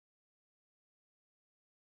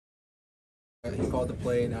He called the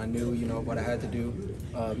play, and I knew, what I had to do.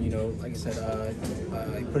 Like I said,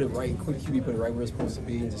 he put it right. QB put it right where it's supposed to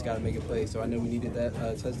be, and just got to make it play. So I knew we needed that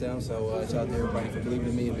touchdown. So shout out to everybody for believing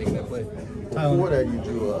in me and making that play. Before that, you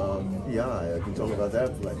drew PI. Can you tell me about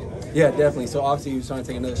that play? Yeah, definitely. So obviously, he was trying to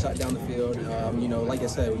take another shot down the field. Like I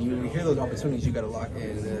said, when you hear those opportunities, you got to lock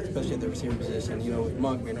in, especially at the receiver position. With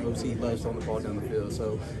Monk being an OC, he loves throwing the ball down the field.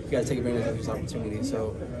 So you got to take advantage of those opportunities.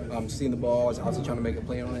 So seeing the ball, I was obviously trying to make a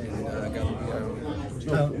play on it, and got the PI on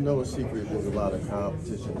it. No secret, there's a lot of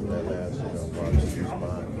competition in that last varsity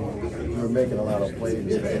spot. You were making a lot of plays.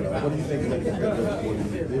 What do you think is making it different for you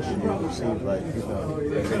this year? It seems like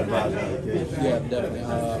yeah,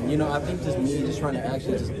 definitely. I think just me just trying to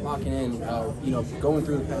actually just locking in. Going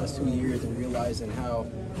through the past 2 years and realizing how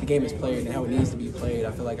the game is played and how it needs to be played.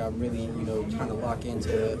 I feel like I'm really, trying to lock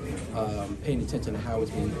into paying attention to how it's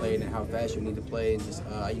being played and how fast you need to play. And just,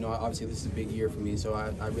 obviously this is a big year for me, so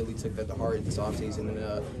I really took that to heart this offseason. And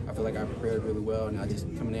I feel like I prepared really well. And I just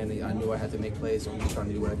coming in, I knew I had to make plays, so I'm just trying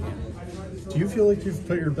to do what I can. Do you feel like you've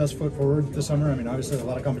put your best foot forward this summer? I mean, obviously a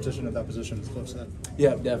lot of competition at that position, as Cliff said.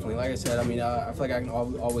 Yeah, definitely. Like I said, I feel like I can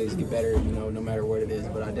always get better, no matter what it is.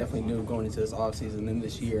 But I definitely knew going into this offseason and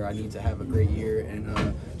this year, I need to have a great year and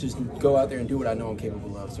just go out there and do what I know I'm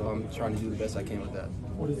capable of. So I'm trying to do the best I can with that.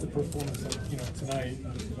 What is the performance like, tonight,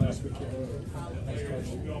 last week, nice coach,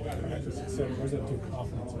 where's that do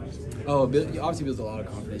confidence? Oh, obviously builds a lot of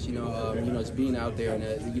confidence. Just being out there and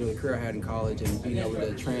the career I had in college and being able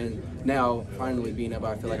to now finally being able,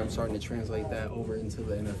 I feel like I'm starting to translate that over into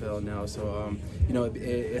the NFL now. So,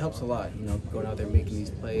 it helps a lot, going out there making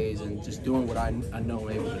these plays and just doing what I know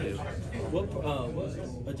I'm able to do.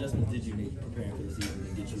 What adjustments did you need preparing for the season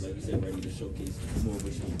to get you, like you said, ready to showcase more of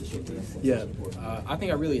what you need to showcase? Yeah, I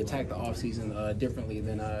think I really attacked the offseason differently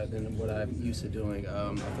than what I'm used to doing.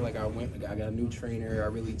 I feel like I got a new trainer. I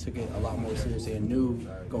really took it a lot more seriously and knew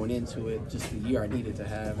going into it just the year I needed to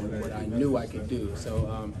have and what I knew I could do.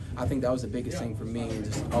 So I think that was the biggest thing for me, and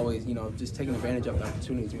just always, just taking advantage of the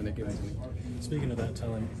opportunities when they're given to me. Speaking of that,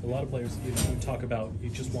 Tylan, a lot of players, you talk about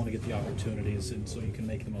you just want to get the opportunities and so you can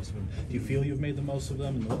make the most of them. Do you feel you've made the most of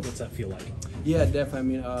them, and what's that feel like? Yeah,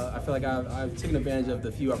 definitely. I feel like I've taken advantage of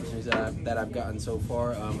the few opportunities that I've gotten so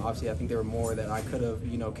far. Obviously, I think there were more that I could have,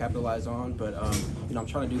 capitalized on, but I'm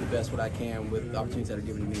trying to do the best what I can with the opportunities that are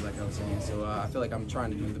given to me, like I was saying. So I feel like I'm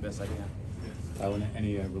trying to do the best I can. Tylan,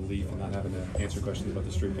 any relief in not having to answer questions about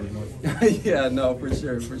the streak anymore? Yeah, no, for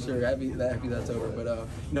sure. Happy that's over.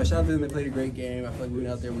 But shout out to them. They played a great game. I feel like we went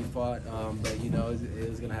out there, we fought. But it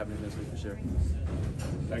was gonna happen this week for sure.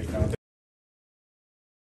 Thanks, Tylan.